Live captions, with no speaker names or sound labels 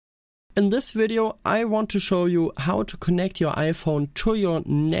In this video, I want to show you how to connect your iPhone to your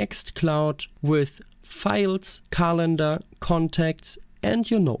Nextcloud with files, calendar, contacts,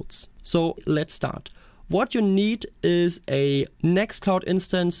 and your notes. So let's start. What you need is a Nextcloud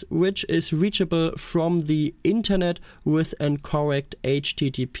instance which is reachable from the internet with a correct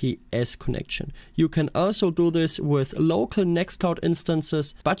HTTPS connection. You can also do this with local Nextcloud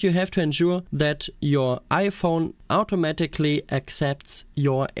instances, but you have to ensure that your iPhone automatically accepts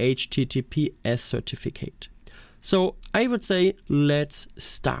your HTTPS certificate. So I would say let's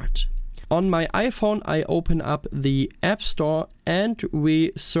start. On my iPhone, I open up the App Store and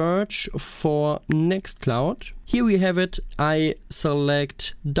we search for Nextcloud. Here we have it. I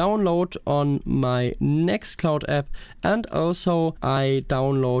select download on my Nextcloud app, and also I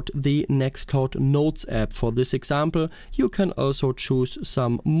download the Nextcloud Notes app. For this example, you can also choose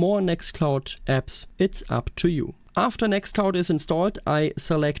some more Nextcloud apps. It's up to you. After Nextcloud is installed, I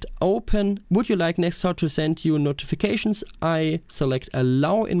select open. Would you like Nextcloud to send you notifications? I select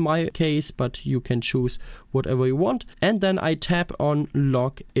allow in my case, but you can choose whatever you want. And then I tap on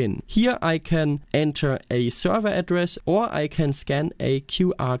login. Here I can enter a server address or I can scan a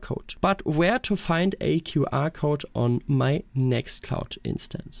QR code. But where to find a QR code on my Nextcloud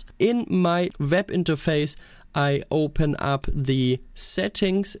instance? In my web interface, I open up the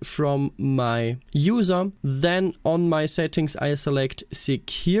settings from my user. Then on my settings, I select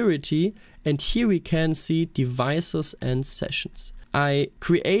security, and here we can see devices and sessions. I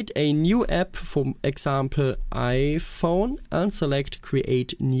create a new app, for example, iPhone, and select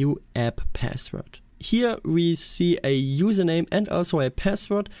create new app password. Here we see a username and also a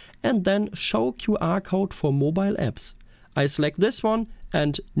password, and then show QR code for mobile apps. I select this one,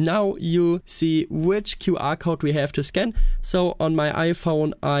 and now you see which QR code we have to scan. So on my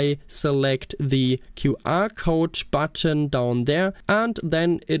iPhone, I select the QR code button down there, and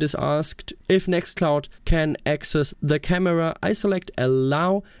then it is asked if Nextcloud can access the camera. I select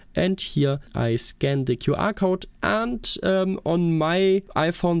allow, and here I scan the QR code, and on my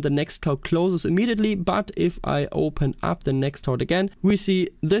iPhone the Nextcloud closes immediately, but if I open up the Nextcloud again, we see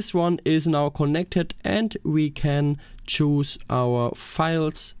this one is now connected and we can choose our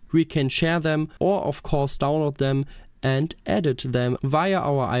files, we can share them or of course download them and edit them via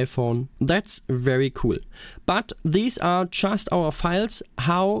our iPhone. That's very cool. But these are just our files.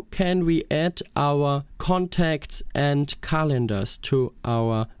 How can we add our contacts and calendars to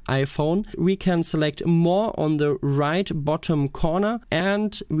our iPhone? We can select more on the right bottom corner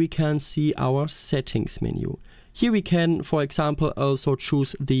and we can see our settings menu. Here we can, for example, also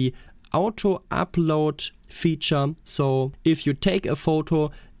choose the auto upload feature. So if you take a photo,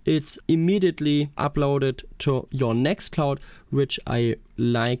 it's immediately uploaded to your Nextcloud, which I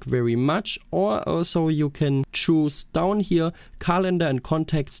like very much. Or also you can choose down here calendar and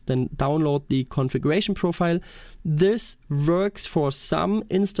contacts, then download the configuration profile. This works for some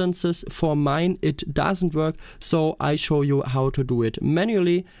instances. For mine it doesn't work, so I show you how to do it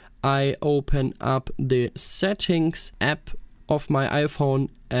manually. I open up the settings app of my iPhone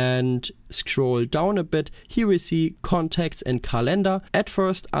and scroll down a bit. Here we see contacts and calendar. At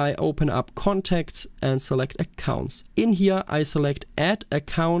first I open up contacts and select accounts. In here I select add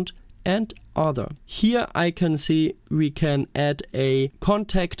account and other. Here I can see we can add a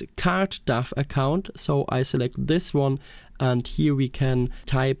contact CardDAV account. So I select this one and here we can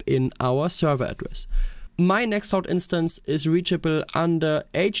type in our server address. My Nextcloud instance is reachable under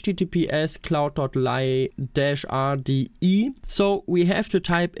https cloud.li-rde. So we have to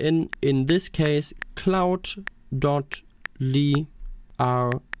type in this case, cloud.li-rde.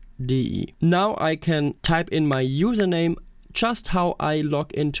 Now I can type in my username, just how I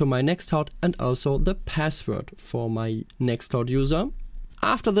log into my Nextcloud, and also the password for my Nextcloud user.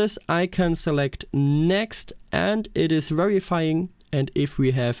 After this, I can select next and it is verifying. And if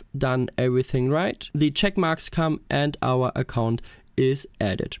we have done everything right, the check marks come and our account is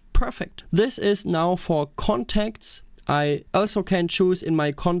added. Perfect. This is now for contacts. I also can choose in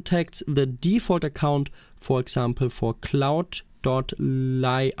my contacts the default account, for example, for cloud.li-rde.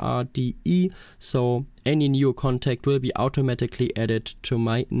 So any new contact will be automatically added to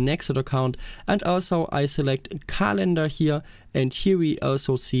my Nextcloud account. And also I select calendar here, and here we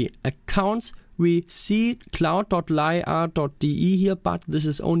also see accounts. We see cloud.li-rde here, but this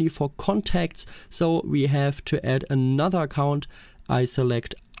is only for contacts, so we have to add another account. I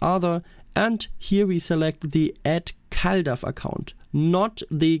select other, and here we select the add CalDAV account, not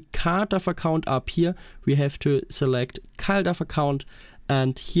the CardDAV account up here. We have to select CalDAV account,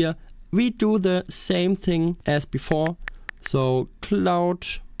 and here we do the same thing as before. So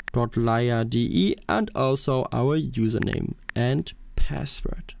cloud.li-rde and also our username and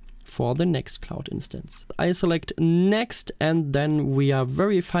password. for the Nextcloud instance. I select next and then we are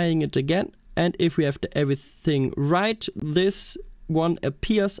verifying it again. And if we have everything right, this one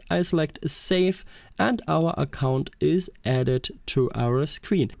appears. I select save and our account is added to our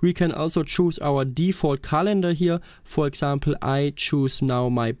screen. We can also choose our default calendar here. For example, I choose now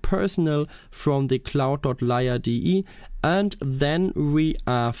my personal from the cloud.liar.de, and then we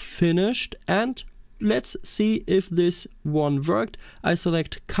are finished. And let's see if this one worked. I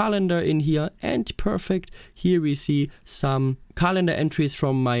select calendar in here and perfect. Here we see some calendar entries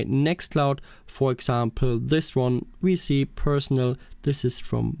from my Nextcloud. For example, this one we see personal. This is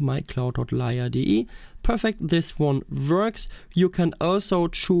from my cloud.liar.de. Perfect, this one works. You can also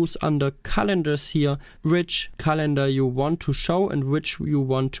choose under calendars here which calendar you want to show and which you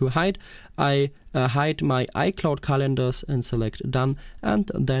want to hide. I hide my iCloud calendars and select done, and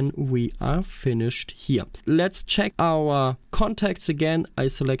then we are finished here. Let's check our contacts again. I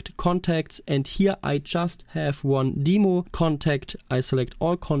select contacts and here I just have one demo contact. I select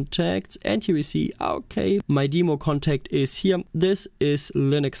all contacts and here we see, okay, my demo contact is here. This is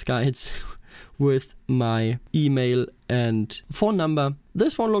Linux Guides with my email and phone number.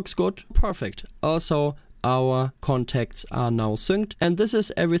 This one looks good. Perfect. Also, our contacts are now synced, and this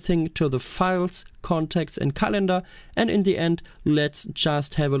is everything to the files, contacts and calendar. And in the end, let's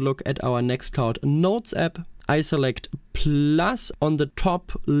just have a look at our Nextcloud Notes app. I select plus on the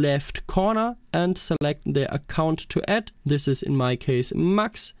top left corner and select the account to add. This is in my case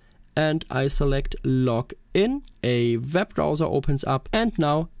Max, and I select log in. A web browser opens up and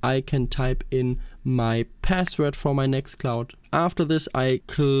now I can type in my password for my Nextcloud. After this I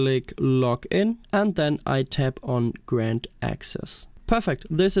click log in and then I tap on grant access. Perfect,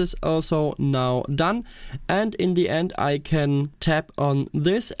 this is also now done, and in the end I can tap on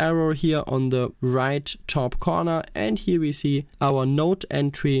this arrow here on the right top corner and here we see our note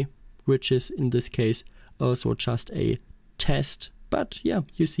entry, which is in this case also just a test. But yeah,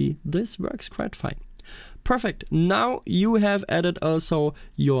 you see, this works quite fine. Perfect. Now you have added also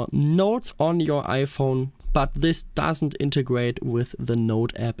your notes on your iPhone, but this doesn't integrate with the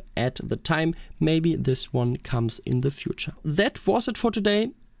Note app at the time. Maybe this one comes in the future. That was it for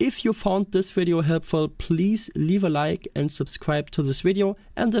today. If you found this video helpful, please leave a like and subscribe to this video.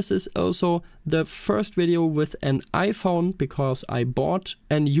 And this is also the first video with an iPhone, because I bought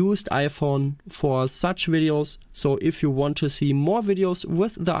and used iPhone for such videos. So if you want to see more videos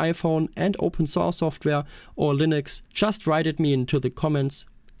with the iPhone and open source software or Linux, just write it me into the comments,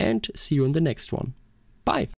 and see you in the next one. Bye.